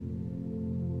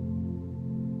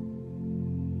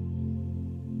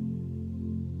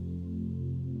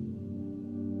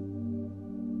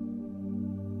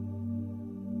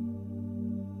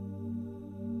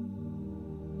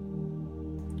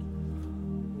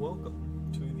welcome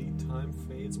to the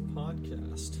TimeFades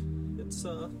podcast. It's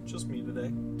just me today,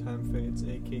 TimeFades,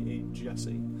 aka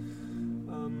Jesse.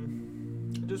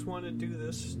 I just want to do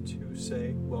this to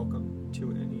say welcome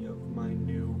to any of my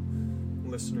new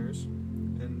listeners,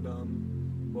 and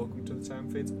welcome to the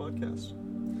TimeFades podcast.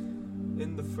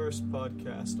 In the first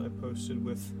podcast I posted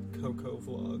with Coco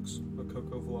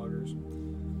Vloggers,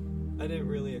 I didn't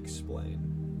really explain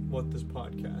what this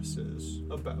podcast is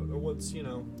about, or what's,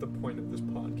 the point of this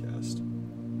podcast.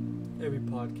 Every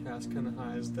podcast kind of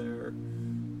has their,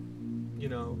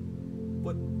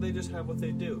 they just have what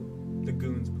they do. The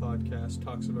Goons podcast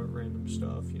talks about random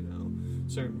stuff,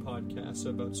 certain podcasts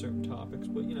about certain topics,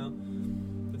 but,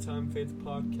 the TimeFades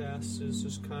podcast is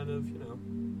just kind of,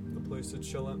 a place to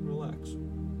chill out and relax.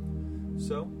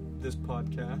 So, this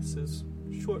podcast is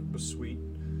short but sweet,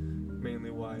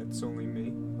 mainly why it's only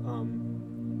me.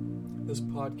 This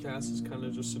podcast is kind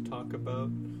of just to talk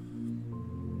about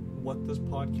what this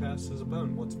podcast is about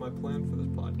and what's my plan for this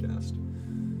podcast.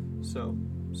 So,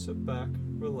 sit back,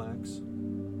 relax,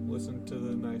 listen to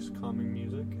the nice calming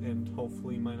music and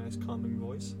hopefully my nice calming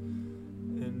voice.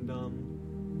 And,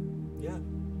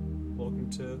 welcome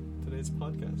to today's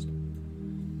podcast.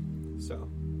 So,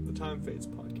 the TimeFades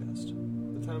podcast.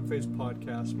 The TimeFades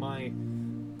podcast, my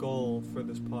goal for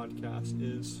this podcast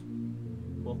is,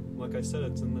 well, like I said,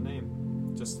 it's in the name.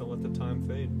 Just to let the time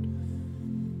fade.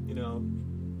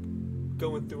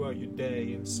 Going throughout your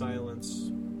day in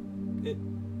silence, it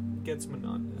gets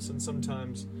monotonous, and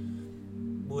sometimes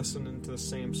listening to the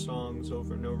same songs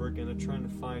over and over again and trying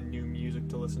to find new music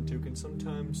to listen to can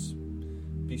sometimes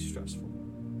be stressful.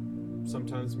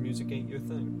 Sometimes music ain't your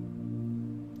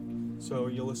thing. So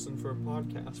you listen for a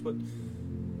podcast, but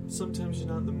sometimes you're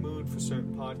not in the mood for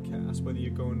certain podcasts, whether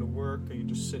you're going to work or you're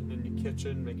just sitting in your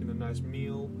kitchen making a nice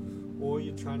meal, or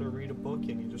you're trying to read a book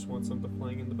and you just want something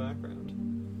playing in the background.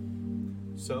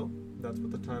 So, that's what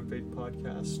the TimeFade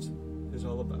podcast is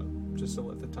all about, just to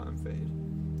let the time fade.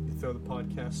 You throw the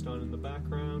podcast on in the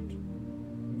background,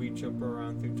 we jump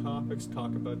around through topics,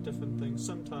 talk about different things.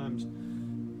 Sometimes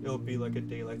it'll be like a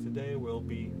day like today, where it'll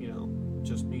be,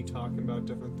 just me talking about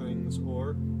different things,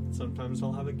 or sometimes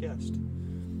I'll have a guest.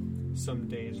 Some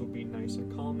days will be nice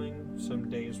and calming, some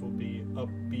days will be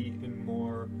upbeat and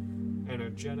more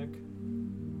energetic,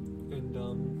 and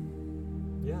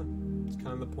it's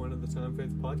kind of the point of the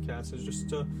TimeFades podcast, is just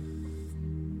to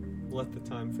let the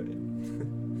time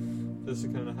fade. Just to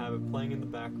kind of have it playing in the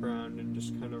background and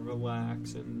just kind of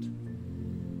relax and,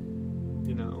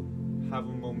 have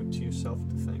a moment to yourself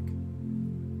to think.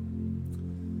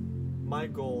 My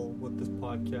goal with this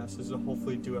podcast is to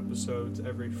hopefully do episodes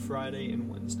every Friday and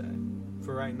Wednesday.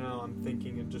 For right now, I'm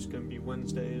thinking it's just going to be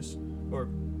Wednesdays,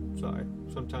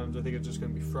 sometimes I think it's just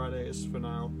going to be Fridays for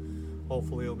now.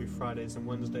 Hopefully it'll be Fridays and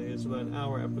Wednesdays, with an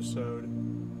hour episode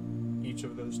each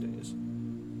of those days.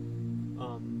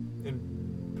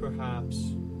 And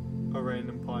perhaps a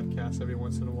random podcast every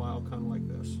once in a while, kind of like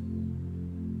this.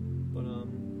 But,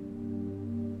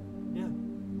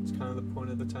 it's kind of the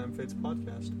point of the TimeFades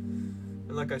podcast.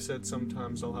 And like I said,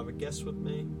 sometimes I'll have a guest with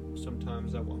me,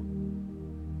 sometimes I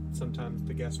won't. Sometimes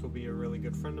the guest will be a really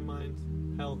good friend of mine.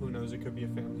 Hell, who knows, it could be a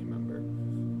family member.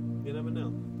 You never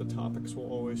know. The topics will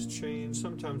always change.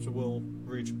 Sometimes we'll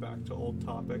reach back to old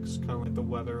topics, kind of like the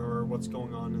weather or what's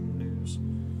going on in the news.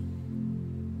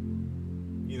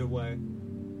 Either way,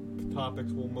 the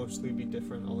topics will mostly be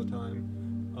different all the time.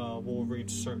 We'll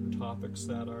reach certain topics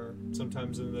that are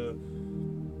sometimes in the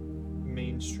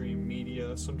mainstream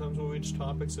media. Sometimes we'll reach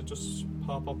topics that just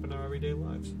pop up in our everyday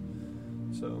lives.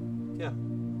 So, yeah.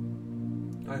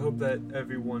 I hope that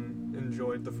everyone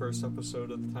enjoyed the first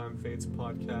episode of the TimeFades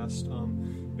podcast.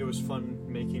 It was fun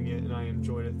making it, and I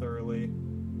enjoyed it thoroughly.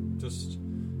 Just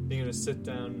being able to sit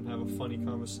down and have a funny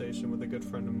conversation with a good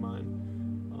friend of mine.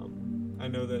 I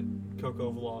know that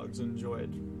Coco Vlogs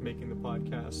enjoyed making the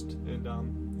podcast, and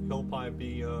he'll probably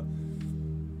be a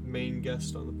main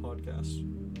guest on the podcast.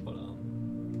 But,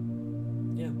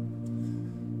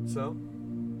 So,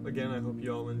 again, I hope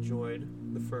you all enjoyed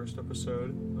the first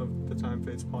episode of the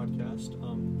TimeFades podcast.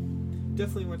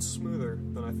 Definitely went smoother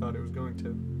than I thought it was going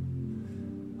to.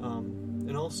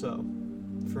 And also,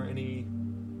 for any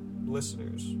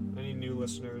listeners, any new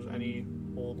listeners, any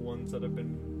old ones that have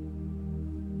been,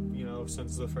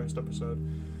 since the first episode,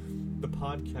 the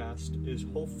podcast is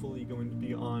hopefully going to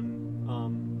be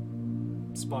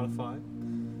on Spotify,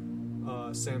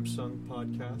 Samsung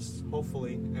Podcasts,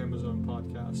 hopefully Amazon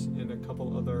Podcasts, and a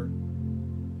couple other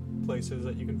places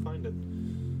that you can find it.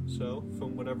 So,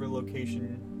 from whatever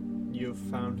location you've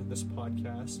found this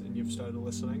podcast and you've started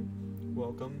listening,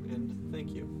 welcome and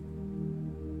thank you.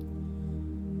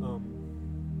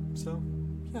 So,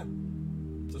 yeah.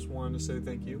 Just wanted to say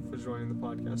thank you for joining the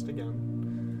podcast again.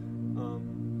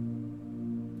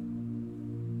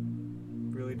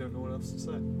 Really don't know what else to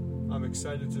say. I'm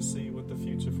excited to see what the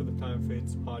future for the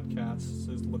TimeFades podcast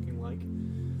is looking like.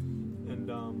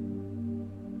 And,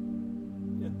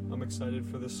 I'm excited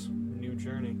for this new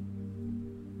journey.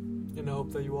 And I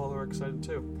hope that you all are excited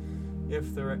too.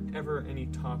 If there are ever any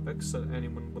topics that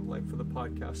anyone would like for the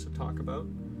podcast to talk about,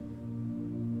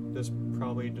 there's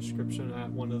probably a description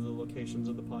at one of the locations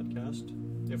of the podcast.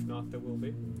 If not, there will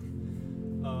be.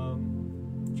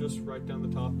 Just write down the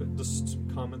topic, just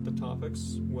comment the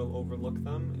topics, we'll overlook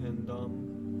them, and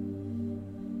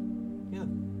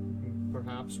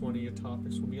perhaps one of your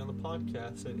topics will be on the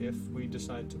podcast, and if we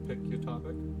decide to pick your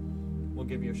topic, we'll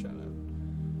give you a shout out.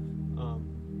 I'm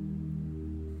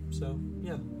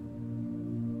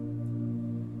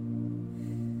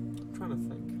trying to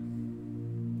think.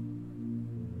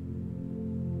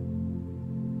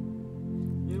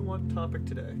 You know what? Topic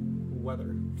today,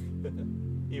 weather.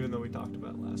 Even though we talked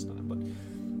about it last time, but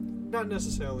not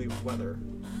necessarily weather.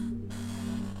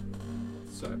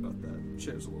 Sorry about that.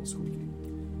 Chair's a little squeaky.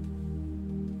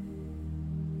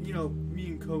 You know, me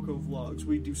and Coco Vlogs,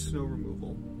 we do snow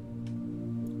removal.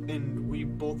 And we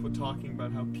both were talking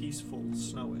about how peaceful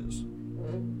snow is.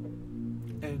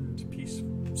 And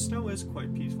snow is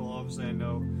quite peaceful. Obviously, I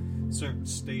know certain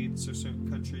states or certain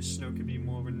countries, snow can be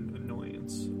more of an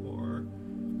annoyance, or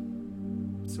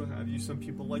so have you. Some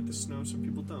people like the snow, some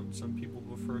people don't. Some people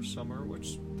prefer summer,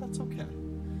 which, that's okay.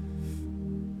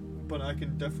 But I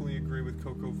can definitely agree with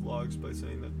Coco Vlogs by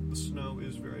saying that the snow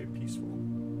is very peaceful.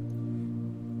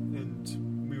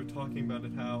 And we were talking about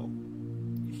it, how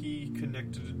he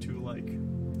connected it to, like,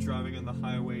 driving on the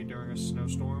highway during a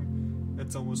snowstorm.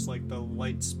 It's almost like the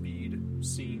light speed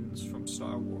scenes from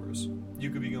Star Wars. You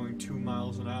could be going 2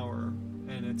 miles an hour,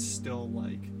 and it's still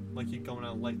like you're going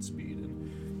at light speed.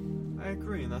 And I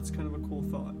agree, and that's kind of a cool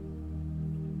thought.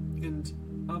 And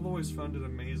I've always found it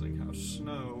amazing how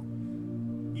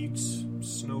each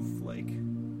snowflake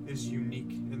is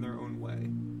unique in their own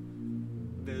way.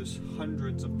 There's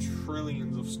hundreds of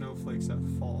trillions of snowflakes that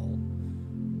fall,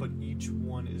 but each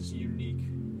one is unique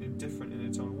and different in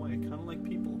its own way, kind of like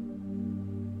people.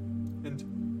 And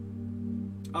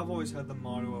I've always had the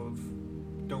motto of,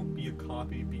 don't be a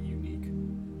copy, be unique.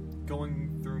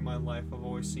 Going through my life, I've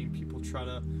always seen people try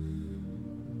to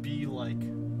be like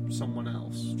someone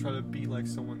else, try to be like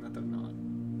someone that they're not.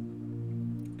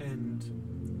 And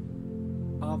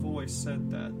I've always said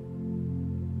that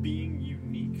being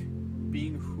unique,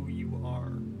 being who you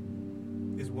are,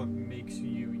 is what makes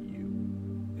you you.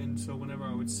 And so whenever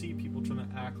I would see people trying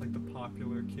to act like the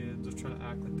popular kids or trying to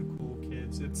act like the cool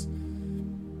kids,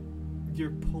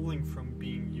 you're pulling from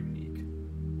being unique.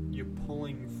 You're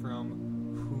pulling from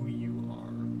who you are.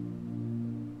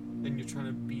 And you're trying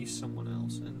to be someone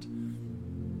else. And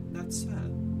that's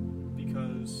sad,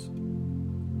 because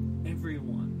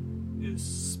everyone is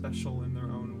special in their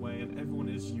own way, and everyone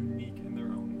is unique in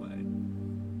their own way.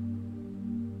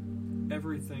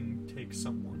 Everything takes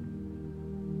someone.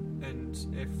 And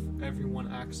if everyone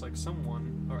acts like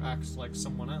someone, or acts like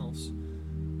someone else,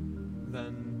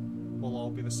 then we'll all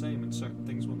be the same, and certain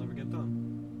things will never get done.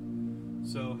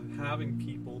 So having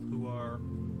people who are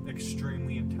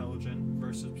extremely intelligent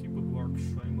versus people who are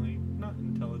extremely not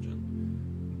intelligent,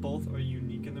 both are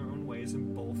unique in their own ways,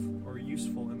 and both are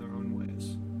useful in their own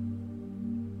ways.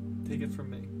 Take it from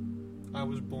me. I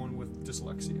was born with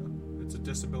dyslexia. It's a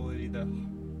disability that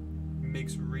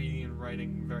makes reading and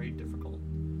writing very difficult.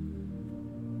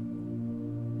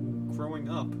 Growing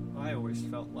up, I always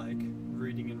felt like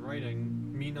reading and writing,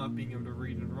 me not being able to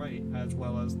read and write as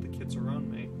well as the kids around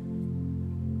me,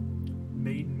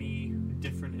 made me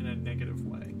different in a negative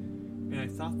way. And I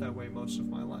thought that way most of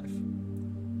my life.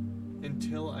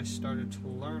 Until I started to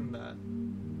learn that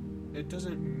it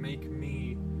doesn't make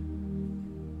me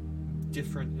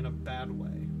different in a bad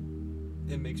way.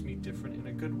 It makes me different in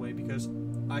a good way, because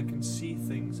I can see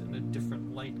things in a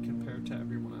different light compared to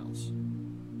everyone else.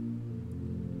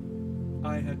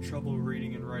 I had trouble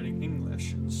reading and writing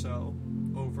English, and so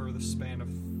over the span of,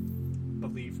 I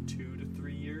believe, 2 to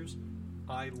 3 years,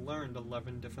 I learned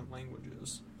 11 different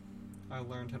languages. I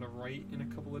learned how to write in a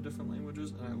couple of different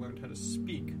languages, and I learned how to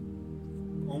speak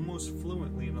almost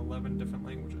fluently in 11 different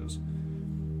languages.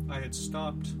 I had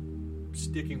stopped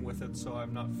sticking with it, so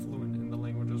I'm not fluent in the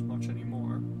languages much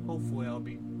anymore. Hopefully I'll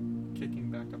be kicking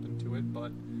back up into it,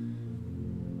 but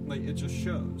it just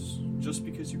shows. Just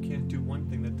because you can't do one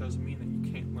thing, that doesn't mean that you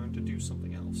can't learn to do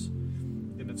something else.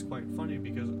 And it's quite funny,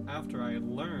 because after I had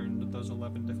learned those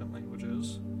 11 different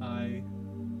languages, I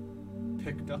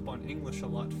picked up on English a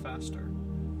lot faster.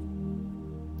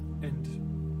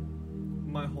 And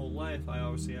my whole life, I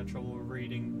obviously had trouble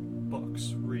reading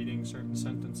books, reading certain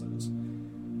sentences.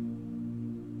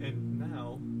 And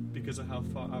now, because of how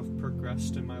far I've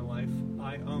progressed in my life,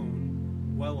 I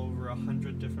own well over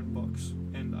 100 different books,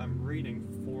 and I'm reading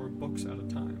 4 books at a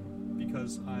time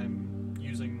because I'm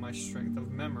using my strength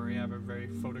of memory. I have a very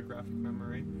photographic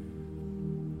memory.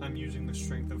 I'm using the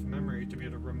strength of memory to be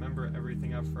able to remember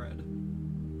everything I've read.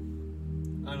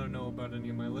 I don't know about any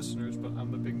of my listeners, but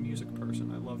I'm a big music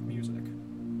person. I love music.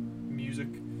 Music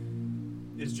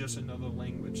is just another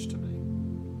language to me.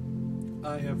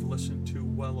 I have listened to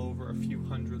well over a few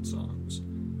hundred songs.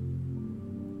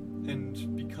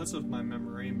 And because of my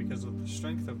memory and because of the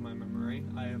strength of my memory,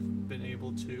 I have been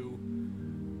able to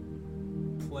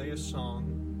play a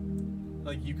song.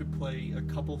 Like, you could play a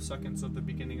couple seconds of the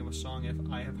beginning of a song. If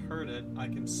I have heard it, I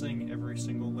can sing every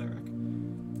single lyric.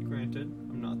 Granted,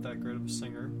 I'm not that great of a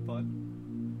singer, but,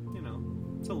 you know,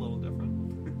 it's a little different.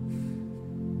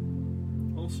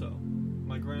 Also,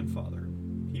 my grandfather,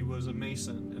 he was a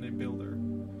mason and a builder.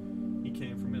 He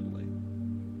came from Italy.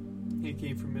 He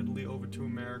came from Italy over to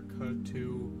America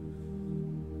to,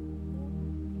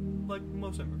 like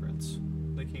most immigrants,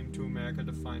 they came to America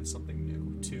to find something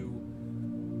new, to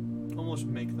almost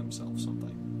make themselves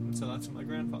something. And so that's what my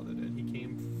grandfather did. He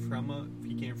came from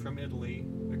Italy,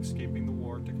 escaping the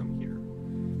war, to come here.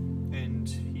 And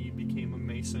he became a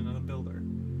mason and a builder.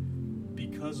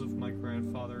 Because of my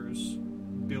grandfather's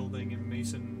building and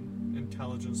mason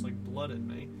intelligence like blood in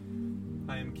me,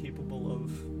 I am capable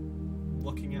of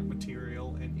looking at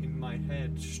material and in my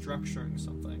head structuring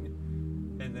something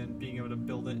and then being able to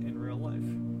build it in real life.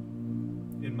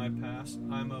 In my past,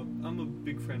 I'm a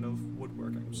big fan of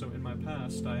woodworking. So in my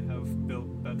past, I have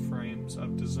built bed frames,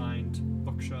 I've designed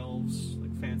bookshelves,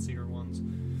 like fancier ones.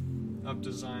 I've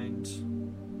designed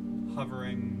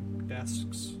hovering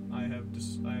desks. I have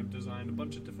designed a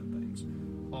bunch of different things,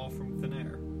 all from thin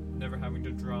air. Never having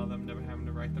to draw them, never having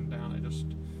to write them down. I just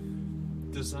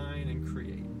design and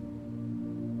create.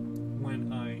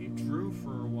 When I drew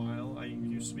for a while, I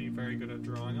used to be very good at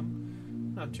drawing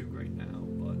them. Not too great now,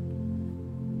 but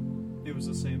it was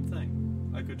the same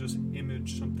thing. I could just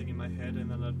image something in my head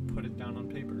and then I'd put it down on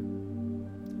paper.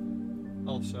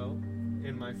 Also,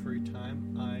 in my free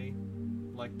time, I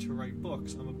like to write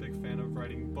books. I'm a big fan of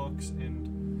writing books and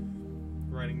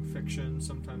writing fiction,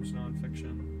 sometimes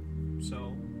non-fiction.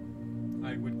 So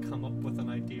I would come up with an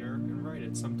idea and write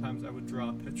it. Sometimes I would draw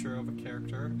a picture of a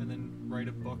character and then write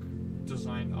a book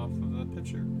designed off of the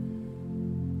picture.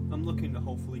 I'm looking to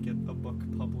hopefully get a book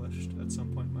published at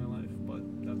some point in my life, but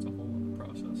that's a whole other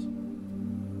process.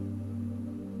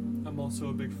 I'm also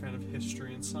a big fan of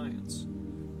history and science.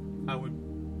 I'm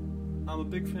a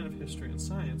big fan of history and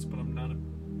science, but I'm not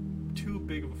too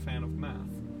big of a fan of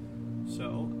math.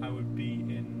 So I would be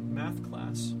in math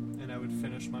class, and I would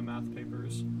finish my math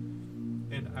papers,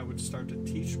 and I would start to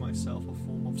teach myself a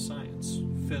form of science,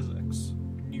 physics,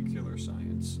 nuclear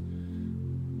science,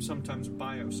 sometimes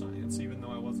bioscience, even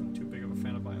though I wasn't too big of a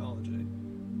fan of biology.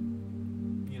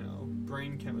 You know,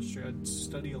 brain chemistry, I'd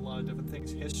study a lot of different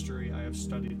things. History, I have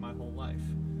studied my whole life.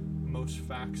 Most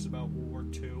facts about World War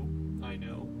II, I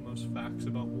know. Most facts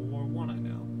about World War I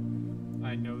know.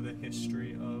 I know the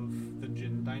history of the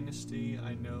Jin Dynasty.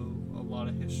 I know a lot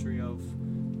of history of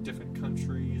different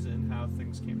countries and how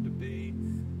things came to be.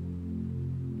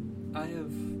 I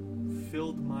have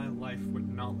filled my life with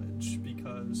knowledge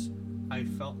because I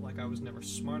felt like I was never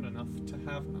smart enough to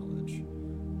have knowledge.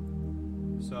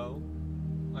 So,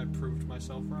 I proved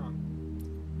myself wrong.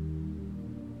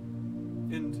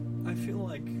 And I feel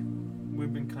like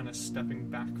we've been kind of stepping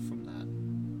back from that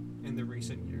in the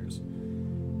recent years.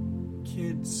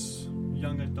 Kids,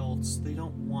 young adults, they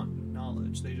don't want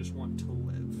knowledge, they just want to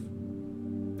live.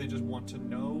 They just want to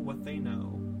know what they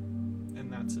know,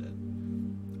 and that's it.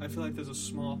 I feel like there's a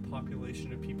small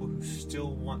population of people who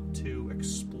still want to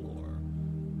explore,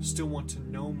 still want to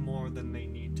know more than they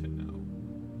need to know.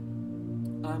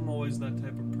 I'm always that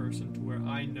type of person to where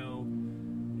I know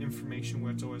information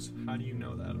where it's always, how do you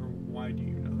know that, or why do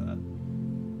you know that?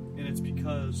 And it's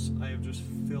because I have just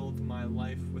filled my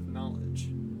life with knowledge.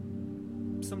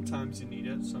 Sometimes you need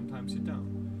it, sometimes you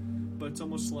don't. But it's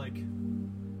almost like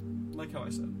how I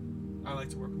said, I like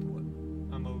to work with wood.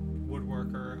 I'm a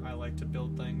woodworker, I like to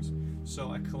build things,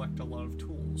 so I collect a lot of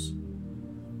tools.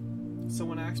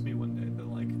 Someone asked me one day, they're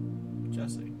like,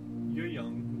 Jesse, you're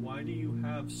young, why do you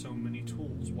have so many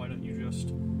tools? Why don't you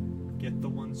just get the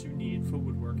ones you need for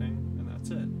woodworking, and that's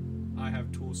it? I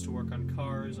have tools to work on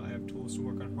cars, I have tools to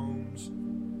work on homes,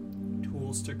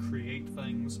 tools to create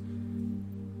things.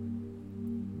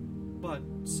 But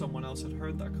someone else had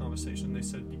heard that conversation. They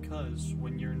said, because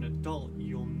when you're an adult,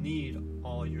 you'll need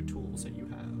all your tools that you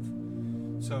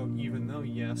have. So even though,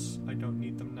 yes, I don't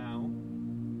need them now,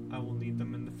 I will need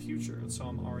them in the future. And so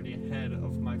I'm already ahead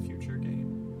of my future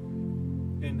game.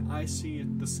 And I see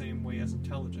it the same way as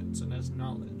intelligence and as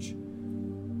knowledge.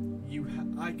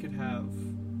 I could have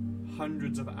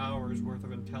hundreds of hours worth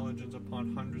of intelligence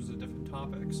upon hundreds of different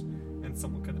topics, and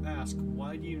someone could ask,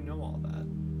 why do you know all that?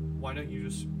 Why don't you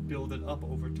just build it up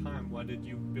over time? Why did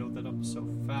you build it up so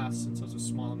fast in such a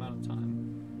small amount of time?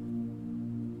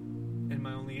 And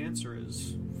my only answer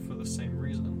is, for the same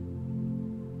reason.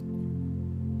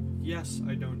 Yes,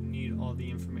 I don't need all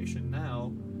the information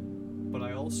now, but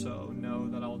I also know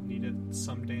that I'll need it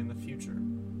someday in the future.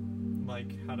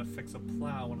 Like how to fix a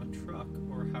plow on a truck,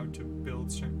 or how to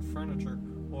build certain furniture,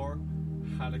 or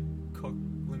how to cook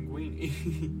linguine.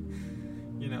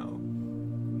 You know,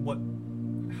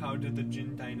 how did the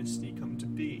Jin dynasty come to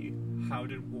be? How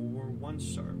did World War I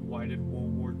start? Why did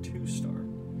World War II start?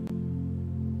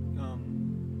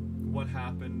 What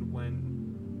happened when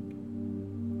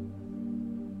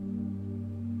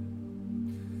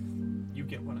you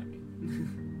get what I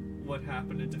mean. What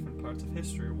happened in different parts of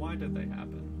history? Why did they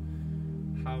happen?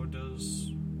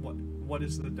 What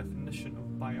is the definition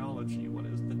of biology? What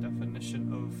is the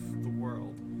definition of the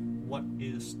world? What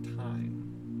is time?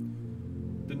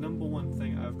 The number one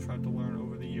thing I've tried to learn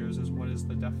over the years is, what is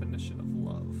the definition of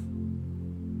love?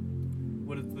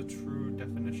 What is the true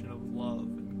definition of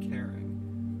love and caring?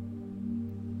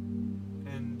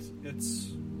 And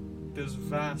there's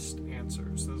vast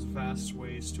answers, there's vast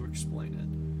ways to explain it.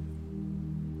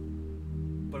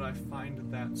 But I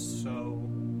find that so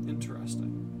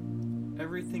interesting.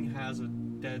 Everything has a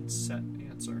dead set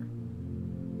answer.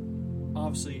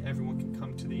 Obviously, everyone can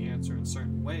come to the answer in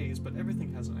certain ways, but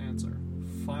everything has an answer.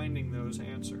 Finding those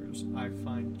answers, I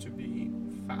find to be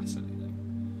fascinating.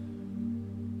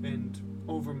 And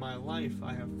over my life,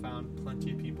 I have found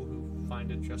plenty of people who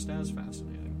find it just as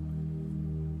fascinating.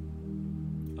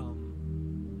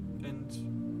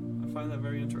 And I find that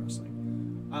very interesting.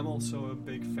 I'm also a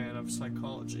big fan of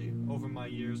psychology. Over my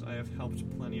years, I have helped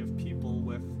plenty of people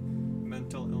with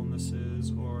mental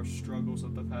illnesses or struggles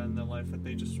that they've had in their life that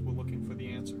they just were looking for the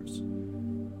answers.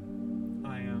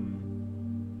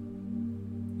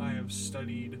 I have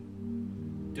studied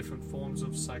different forms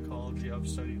of psychology. I've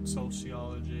studied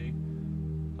sociology.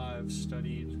 I've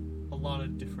studied a lot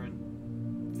of different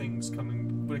things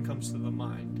when it comes to the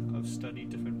mind. I've studied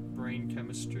different brain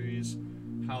chemistries,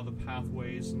 how the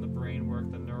pathways in the brain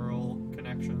work, the neural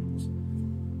connections.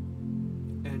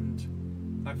 And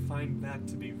I find that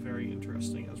to be very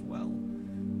interesting as well,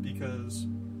 because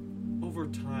over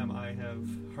time I have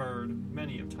heard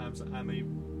many of times that I'm a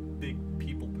big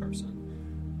people person.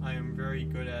 I am very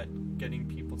good at getting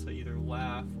people to either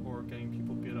laugh or getting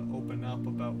people to be able to open up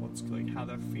about how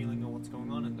they're feeling or what's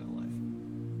going on in their life.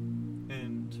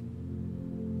 And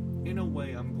in a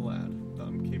way, I'm glad that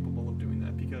I'm capable of doing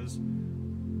that, because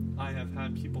I have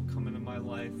had people come into my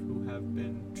life who have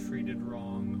been treated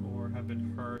wrong or have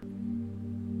been hurt,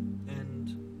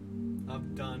 and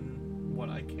I've done what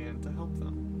I can to help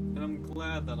them. And I'm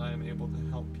glad that I am able to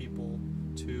help people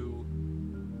to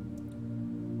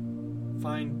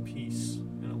find peace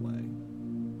in a way.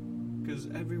 Because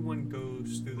everyone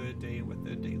goes through their day with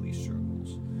their daily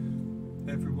struggles.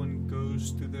 Everyone goes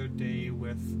through their day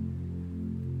with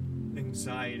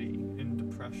anxiety and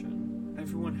depression.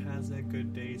 Everyone has their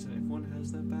good days and everyone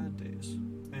has their bad days.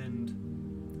 And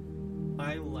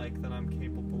I like that I'm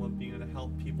capable of being able to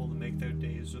help people to make their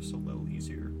days just a little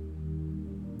easier.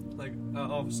 Like,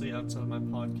 obviously outside of my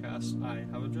podcast, I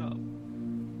have a job.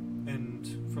 And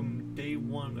from day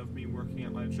one of me working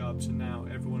at my job to now,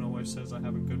 everyone always says I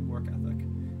have a good work ethic,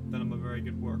 that I'm a very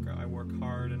good worker. I work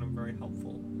hard and I'm very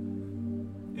helpful.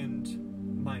 And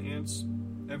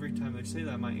every time they say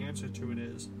that, my answer to it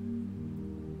is,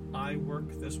 I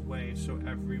work this way so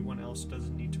everyone else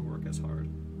doesn't need to work as hard.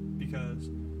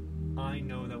 Because I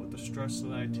know that with the stress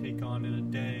that I take on in a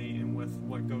day and with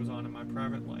what goes on in my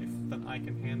private life, that I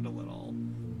can handle it all,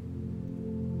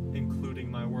 including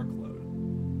my workload.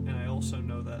 And I also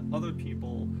know that other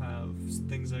people have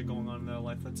things that are going on in their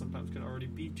life that sometimes can already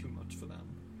be too much for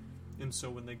them. And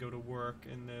so when they go to work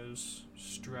and there's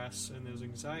stress and there's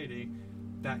anxiety,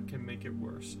 that can make it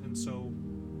worse. And so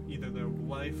either their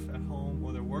life at home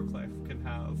or their work life can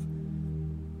have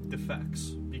defects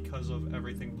because of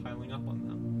everything piling up on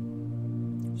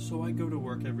them. So I go to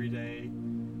work every day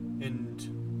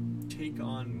and take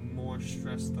on more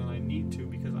stress than I need to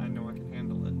because I know I can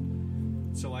handle it.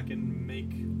 So I can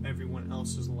make everyone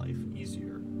else's life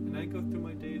easier. And I go through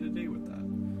my day-to-day with that.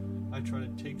 I try to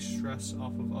take stress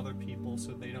off of other people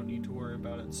so they don't need to worry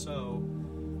about it, so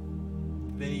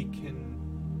they can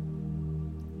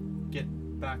get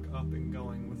back up and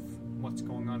going with what's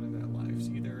going on in their lives.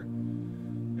 Either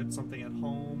it's something at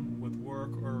home with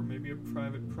work, or maybe a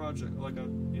private project, like a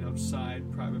side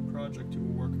private project you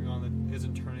were working on that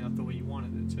isn't turning out the way you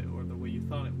wanted it to, or the way you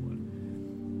thought it would.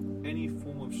 Any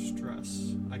form of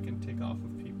stress I can take off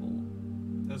of people,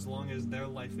 as long as their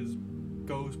life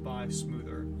goes by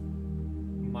smoother,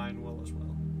 mine will as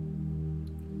well.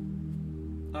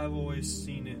 I've always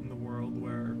seen it in the world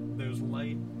where there's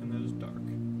light and there's dark.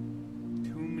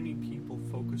 Too many people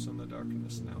focus on the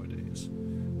darkness nowadays.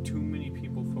 Too many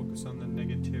people focus on the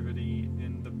negativity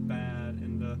and the bad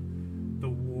and the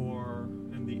war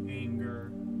and the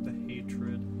anger, the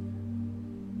hatred.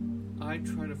 I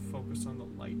try to focus on the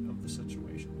light of the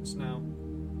situations. Now,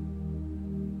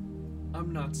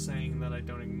 I'm not saying that I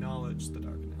don't acknowledge the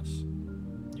darkness.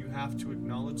 You have to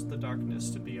acknowledge the darkness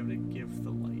to be able to give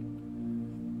the light.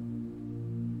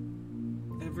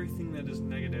 Everything that is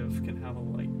negative can have a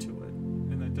light to it,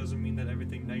 and that doesn't mean that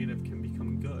everything negative can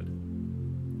become good.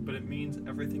 But it means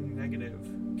everything negative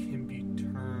can be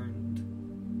turned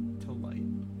to light.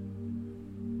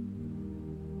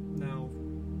 Now,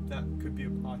 that could be a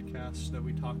podcast that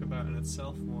we talk about in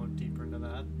itself. We won't deeper into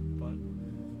that, but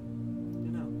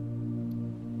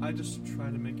I just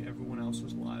try to make everyone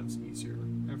else's lives easier.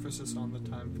 Emphasis on the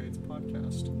TimeFades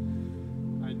podcast.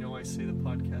 I know I say the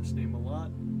podcast name a lot,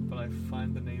 but I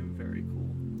find the name very cool.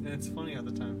 And it's funny how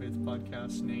the TimeFades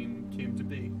podcast name came to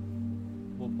be.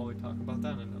 We'll probably talk about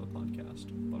that in another podcast.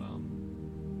 But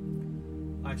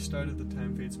I started the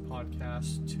TimeFades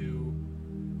podcast to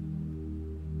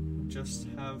just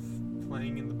have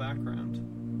playing in the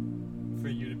background, for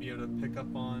you to be able to pick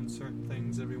up on certain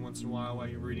things every once in a while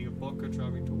you're reading a book or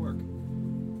driving to work.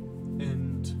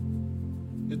 And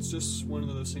it's just one of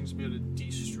those things to be able to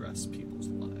de-stress people's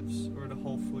lives, or to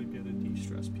hopefully be able to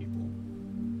de-stress people.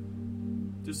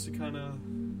 Just to kind of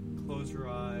close your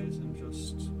eyes and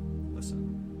just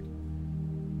listen.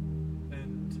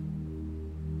 And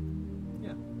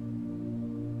yeah.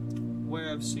 The way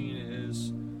I've seen it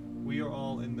is, we are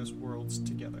all in this world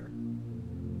together.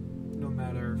 No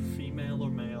matter female or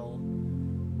male,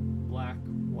 black,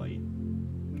 white,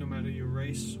 no matter your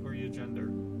race or your gender,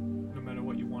 no matter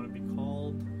what you want to be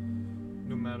called,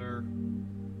 no matter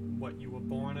what you were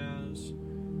born as,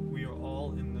 we are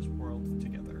all in this world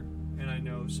together. And I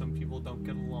know some people don't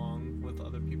get along with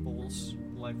other people's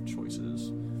life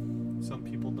choices. Some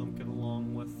people don't get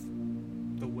along with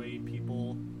the way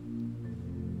people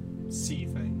see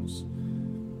things.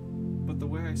 But the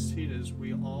way I see it is,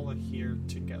 we all are here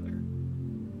together.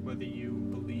 Whether you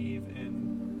believe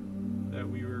in that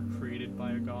we were created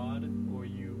by a god, or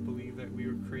you believe that we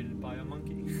were created by a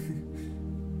monkey.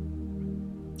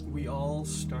 We all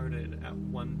started at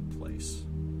one place,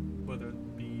 whether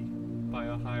it be by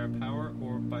a higher power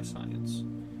or by science.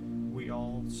 We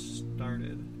all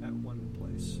started at one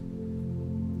place.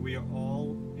 We are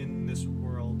all in this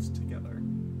world together.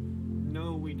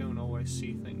 No, we don't always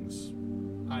see things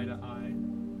eye to eye.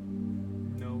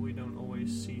 No, we don't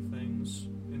always see things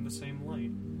in the same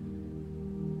light.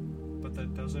 But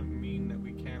that doesn't mean that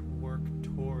we can't work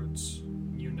towards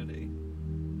unity.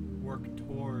 Work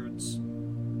towards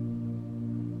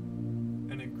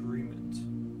an agreement.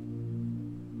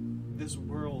 This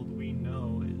world, we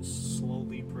know, is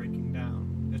slowly breaking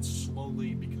down. It's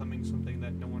slowly becoming something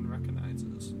that no one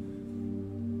recognizes.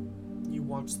 You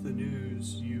watch the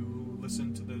news, you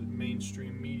listen to the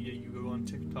mainstream media, you go on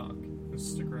TikTok,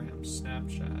 Instagram,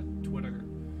 Snapchat, Twitter,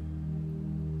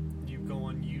 you go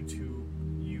on YouTube,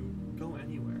 you go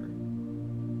anywhere.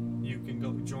 You can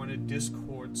go join a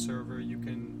Discord server, you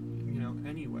can,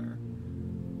 anywhere.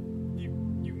 You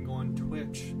can go on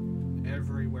Twitch,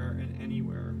 everywhere and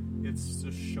anywhere. It's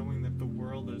just showing that the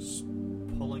world is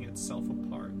pulling itself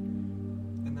apart.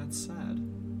 And that's sad.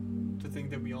 To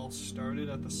think that we all started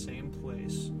at the same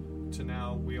place, to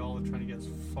now we all are trying to get as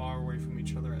far away from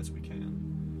each other as we can.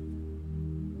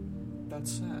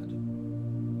 That's sad.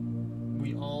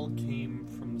 We all came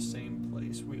from the same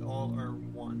place. We all are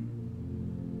one.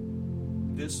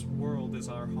 This world is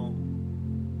our home.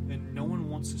 And no one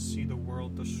wants to see the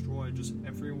world destroyed, just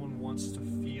everyone wants to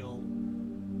feel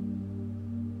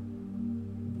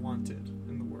wanted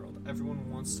in the world. Everyone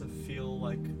wants to feel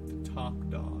like the top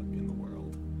dog in the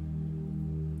world.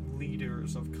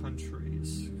 Leaders of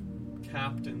countries,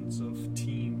 captains of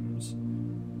teams,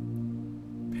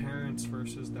 parents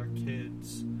versus their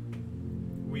kids.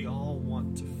 We all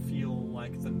want to feel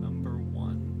like the number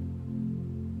one.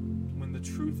 When the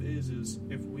truth is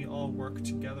if we all work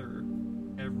together,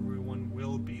 everyone will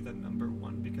will be the number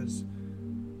one because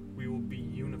we will be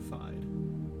unified.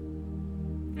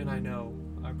 And I know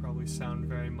I probably sound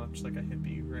very much like a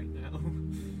hippie right now,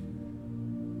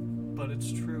 but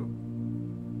it's true.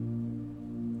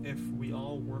 If we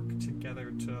all work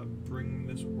together to bring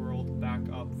this world back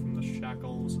up from the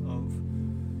shackles of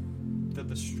the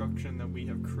destruction that we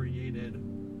have created,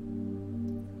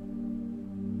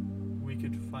 we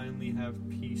could finally have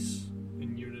peace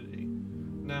and unity.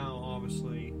 Now,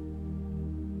 obviously,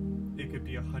 it could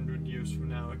be 100 years from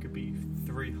now, it could be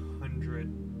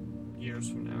 300 years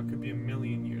from now, it could be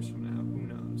 1,000,000 years from now, who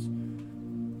knows?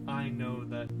 I know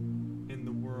that in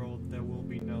the world there will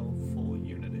be no full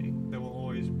unity. There will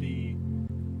always be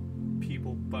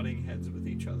people butting heads with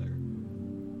each other.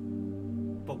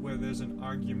 But where there's an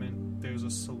argument, there's a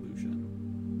solution.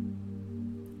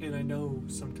 And I know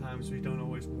sometimes we don't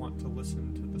always want to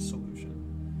listen to the solution,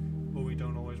 or we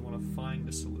don't always want to find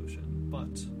a solution,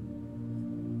 but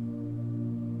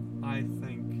I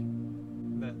think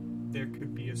that there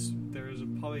is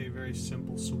probably a very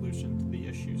simple solution to the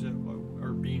issues that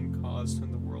are being caused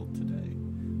in the world today.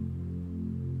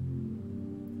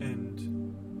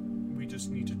 And we just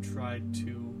need to try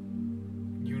to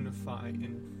unify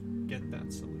and get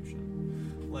that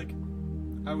solution. Like,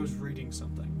 I was reading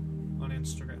something on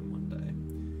Instagram one day,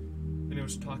 and it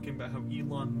was talking about how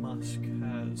Elon Musk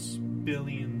has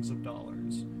billions of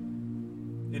dollars,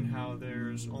 and how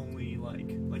there's only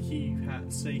he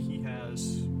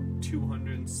has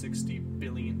 $260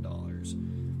 billion.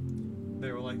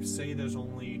 They were like, say there's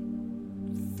only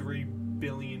 3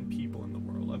 billion people in the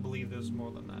world. I believe there's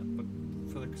more than that, but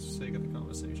for the sake of the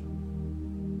conversation,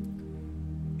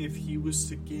 if he was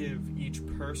to give each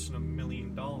person $1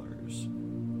 million,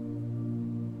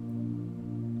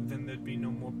 then there'd be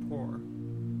no more poor.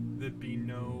 There'd be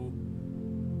no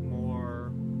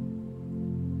more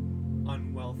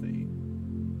unwealthy.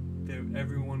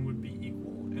 Everyone would be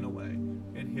equal in a way,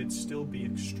 and he'd still be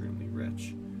extremely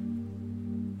rich.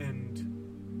 And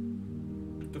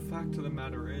the fact of the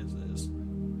matter is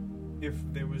if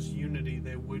there was unity,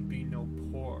 there would be no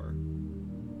poor.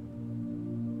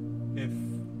 If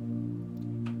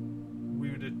we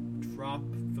were to drop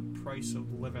the price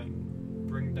of living,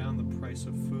 bring down the price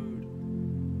of food,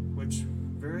 which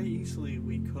very easily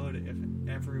we could if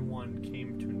everyone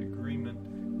came to an agreement,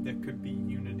 there could be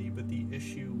unity. But the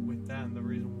issue with that, and the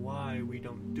reason why we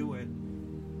don't do it,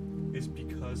 is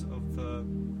because of the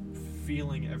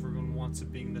feeling everyone wants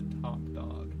of being the top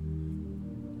dog.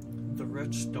 The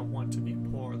rich don't want to be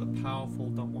poor, the powerful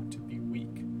don't want to be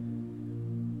weak.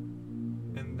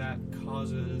 And that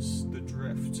causes the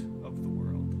drift of the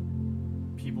world.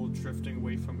 People drifting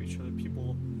away from each other,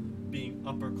 people being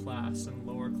upper class and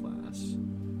lower class.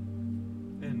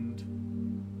 And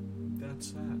that's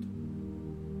sad.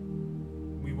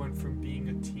 We went from being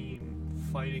a team,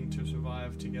 fighting to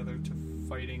survive together, to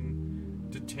fighting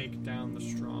to take down the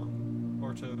strong,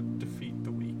 or to defeat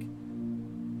the weak.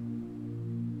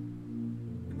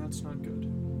 And that's not good.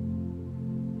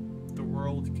 The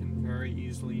world can very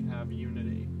easily have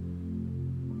unity,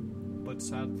 but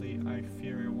sadly, I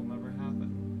fear it will never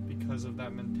happen because of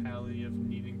that mentality of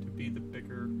needing to be the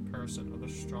bigger person or the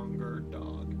stronger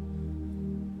dog.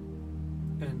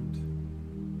 And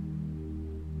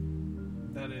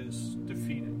that is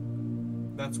defeating.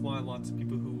 That's why lots of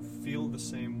people who feel the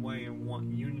same way and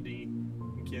want unity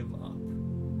give up.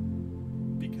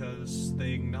 Because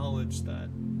they acknowledge that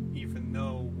even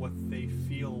though what they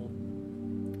feel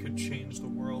could change the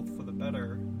world for the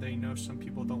better, they know some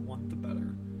people don't want the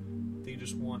better. They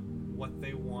just want what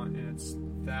they want, and it's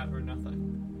that or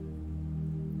nothing.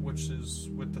 Which is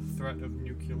with the threat of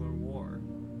nuclear war.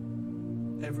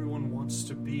 Everyone wants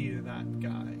to be that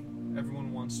guy.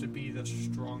 Everyone wants to be the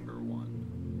stronger one.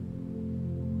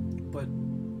 But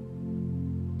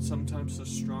sometimes the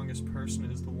strongest person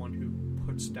is the one who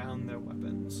puts down their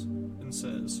weapons and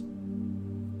says,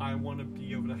 I want to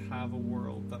be able to have a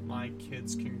world that my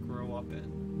kids can grow up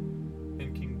in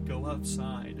and can go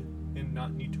outside and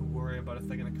not need to worry about if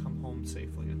they're going to come home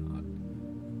safely or not.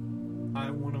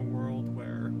 I want a world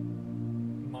where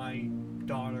my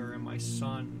daughter and my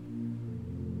son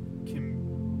can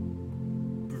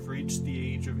reach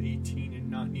the age of 18 and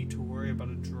not need to worry about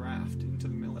a draft into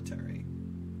the military,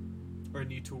 or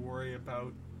need to worry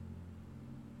about,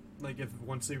 if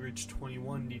once they reach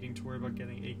 21, needing to worry about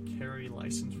getting a carry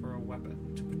license for a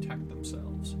weapon to protect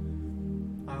themselves.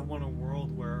 I want a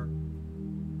world where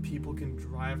people can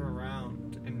drive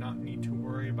around and not need to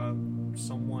worry about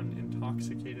someone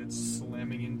intoxicated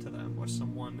slamming into them, or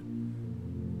someone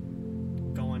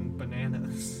going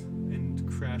bananas and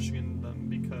crashing into them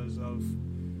because of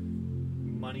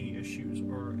money issues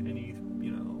or any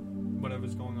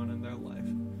whatever's going on in their life.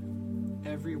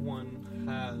 Everyone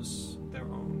has their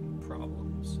own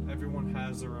problems. Everyone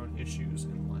has their own issues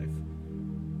in life.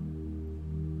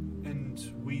 And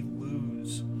we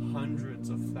lose hundreds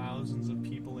of thousands of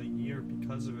people a year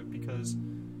because of it, because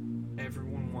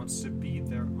everyone wants to be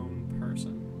their own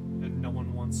person and no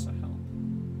one wants to help.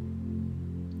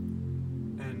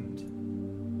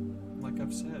 And like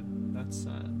I've said, that's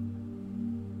sad.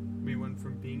 We went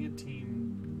from being a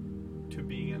team to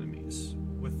being enemies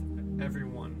with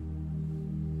everyone.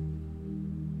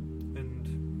 And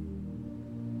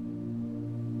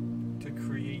to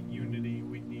create unity,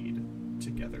 we need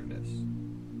togetherness.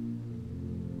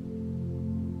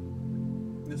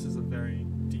 This is a very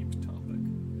deep topic,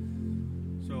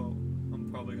 so I'm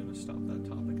probably going to stop that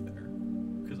topic there,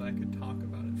 because I could talk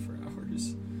about it for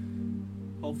hours.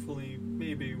 Hopefully,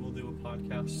 maybe we'll do a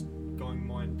podcast going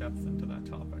more in depth into that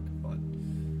topic, but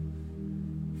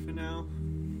for now,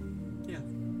 yeah.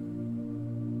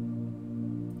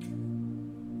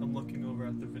 I'm looking over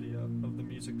at the video of the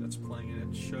music that's playing,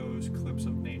 and it shows clips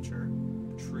of nature,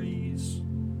 trees,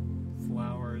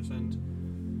 flowers, and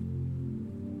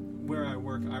where I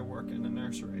work in a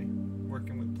nursery,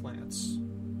 working with plants,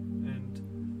 and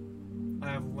I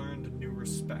have learned a new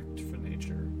respect for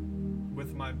nature.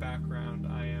 With my background,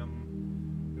 I am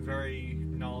very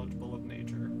knowledgeable of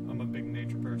nature. I'm a big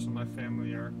nature person. My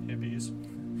family are hippies,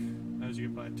 as you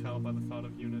might tell by the thought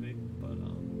of unity, but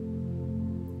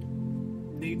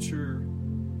nature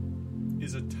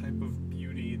is a type of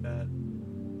beauty that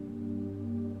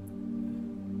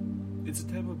it's a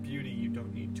type of beauty you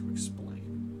don't need to explain.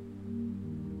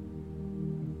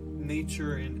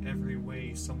 Nature in every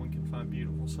way someone can find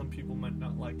beautiful. Some people might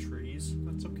not like trees.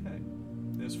 That's okay.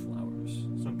 There's flowers.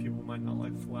 Some people might not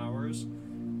like flowers.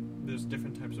 There's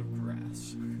different types of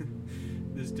grass.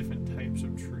 There's different types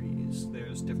of trees.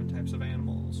 There's different types of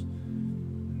animals.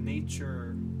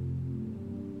 Nature,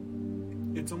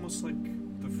 it's almost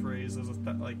like the phrase is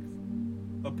like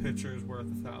a picture is worth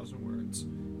 1,000 words.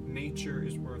 Nature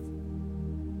is worth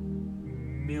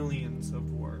millions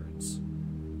of words,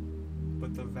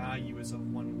 but the value is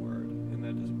of one word, and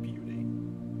that is beauty.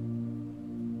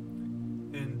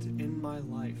 And in my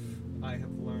life, I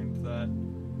have learned that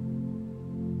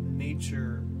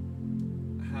nature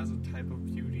has a type of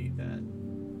beauty that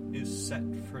is set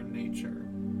for nature,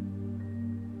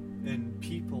 and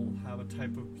people have a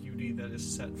type of beauty that is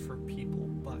set for people.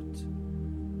 But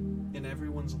in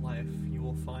everyone's life, you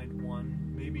will find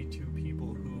one, maybe two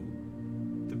people who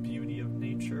the beauty of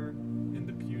nature and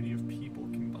the beauty of people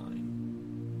combine,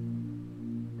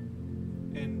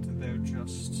 and they're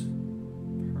just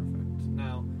perfect.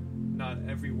 Now, not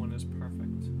everyone is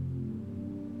perfect,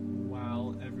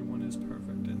 while everyone is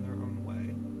perfect in their own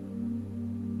way.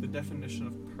 The definition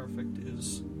of perfect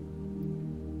is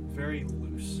very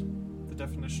loose. The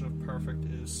definition of perfect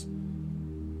is,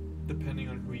 depending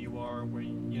on who you are, where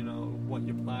what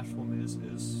your platform is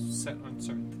set on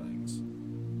certain things.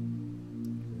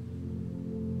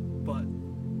 But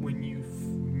when you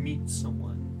meet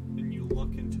someone and you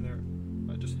look into their,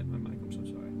 I just hit my mic, I'm so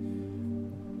sorry,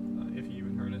 if you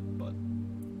even heard it, but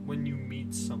when you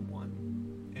meet someone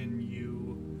and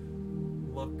you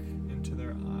look into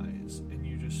their eyes and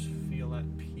you just feel at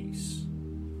peace,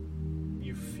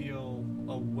 you feel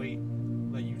a weight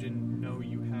that you didn't know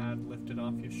you had lifted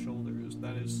off your shoulders.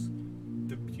 That is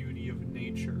the beauty of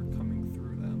nature coming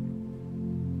through them,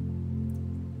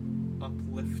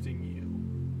 uplifting you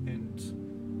and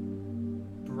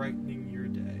brightening your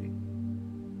day.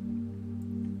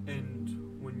 And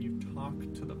when you talk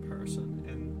to the person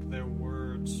and their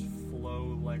words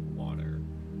flow like water,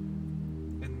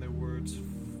 and their words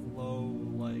flow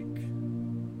like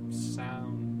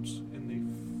sounds, and they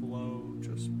flow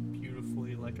just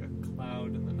beautifully like a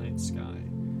cloud in the night sky.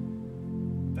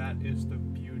 That is the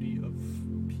beauty of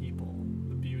people,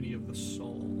 the beauty of the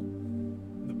soul,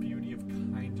 the beauty of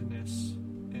kindness,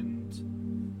 and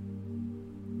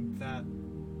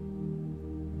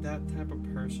that type of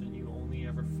person you only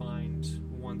ever find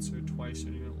once or twice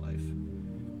in your life.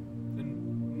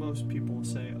 And most people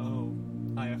say, oh,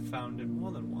 I have found it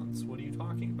more than once. What are you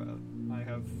talking about? I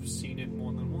have seen it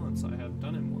more than once. I have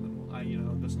done it more than once.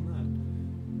 This and that.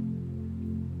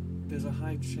 There's a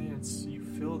high chance you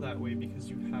feel that way because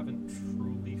you haven't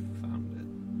truly found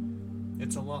it.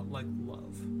 It's a lot like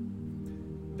love.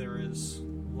 There is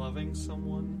loving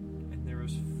someone, and there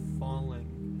is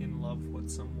falling in love with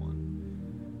someone.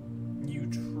 You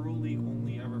truly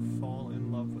only ever fall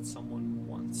in love with someone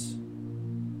once.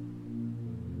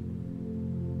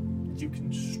 You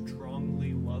can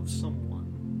strongly love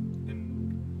someone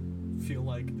and feel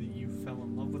like that you fell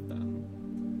in love with them,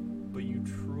 but you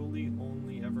you truly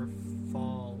only ever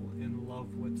fall in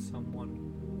love with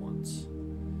someone once.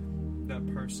 That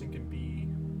person can be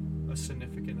a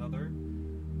significant other.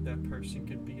 That person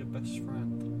could be a best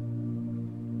friend.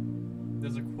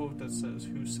 There's a quote that says,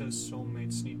 "Who says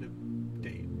soulmates need to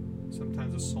date?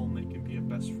 Sometimes a soulmate can be a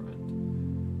best friend."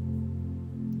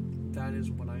 That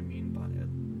is what I mean by it.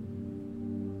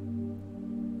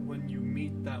 When you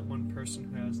meet that one person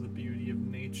who has the beauty of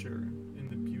nature and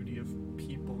the beauty of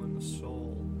people and the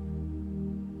soul,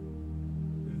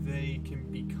 they can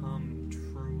become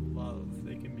true love.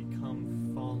 They can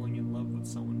become falling in love with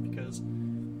someone because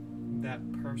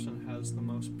that person has the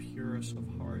most purest of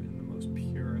heart and the most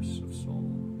purest of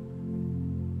soul.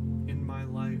 In my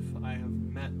life, I have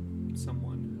met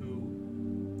someone who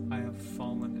I have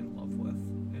fallen in love with,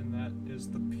 and that is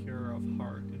the pure of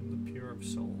heart and the pure of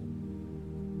soul.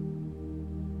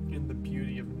 And the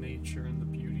beauty of nature and the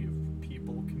beauty of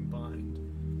people combined.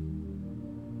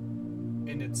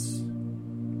 And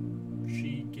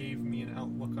she gave me an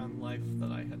outlook on life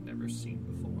that I had never seen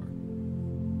before.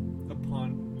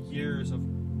 Upon years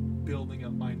of building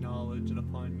up my knowledge and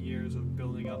upon years of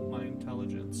building up my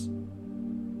intelligence,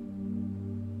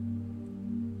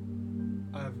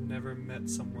 I've never met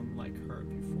someone like her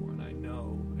before, and I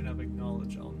know and I've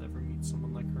acknowledged I'll never meet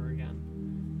someone like her again.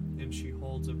 And she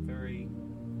holds a very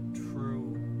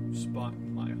true spot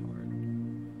in my heart.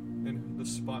 And the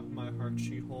spot in my heart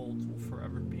she holds will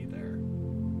forever be there.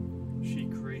 She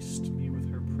graced me with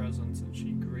her presence, and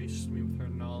she graced me with her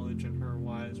knowledge and her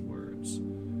wise words.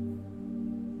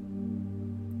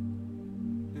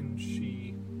 And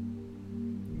she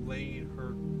laid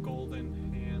her golden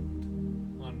hand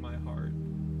on my heart,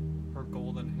 her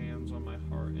golden hands on my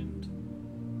heart, and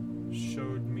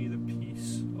showed me the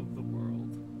peace of the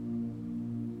world.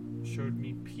 Showed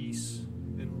me peace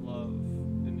in love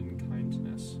and in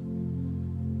kindness.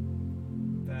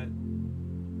 That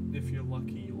if you're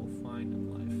lucky, you will find in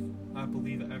life. I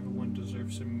believe that everyone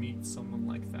deserves to meet someone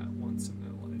like that once in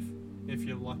their life. If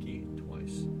you're lucky,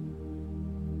 twice.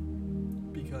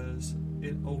 Because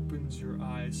it opens your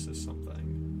eyes to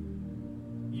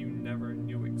something you never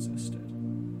knew existed.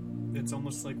 It's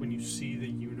almost like when you see the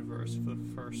universe for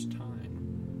the first time.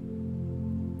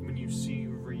 When you see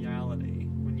reality.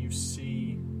 When you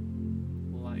see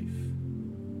life.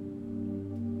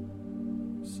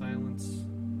 Silence,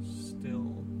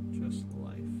 still, just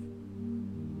life.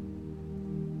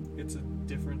 It's a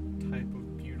different type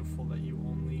of beautiful that you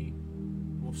only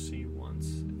will see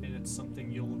once, and it's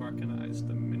something you'll recognize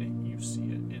the minute you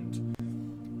see it. And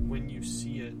when you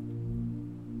see it,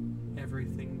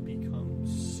 everything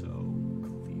becomes so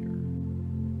clear.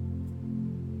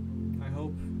 I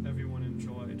hope everyone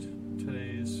enjoyed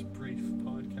today's brief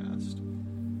podcast,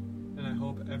 and I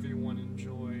hope everyone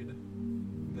enjoyed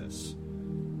this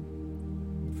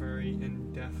very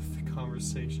in-depth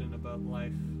conversation about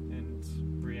life and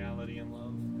reality and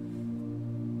love.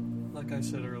 Like I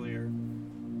said earlier,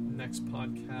 next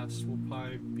podcast will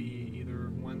probably be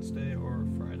either Wednesday or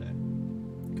Friday.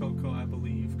 Coco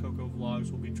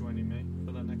Vlogs will be joining me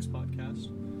for the next podcast.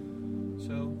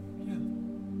 So,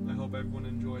 yeah, I hope everyone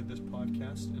enjoyed this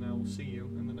podcast, and I will see you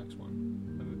in the next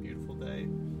one. Have a beautiful day,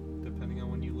 depending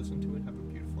on when you listen to it. Have a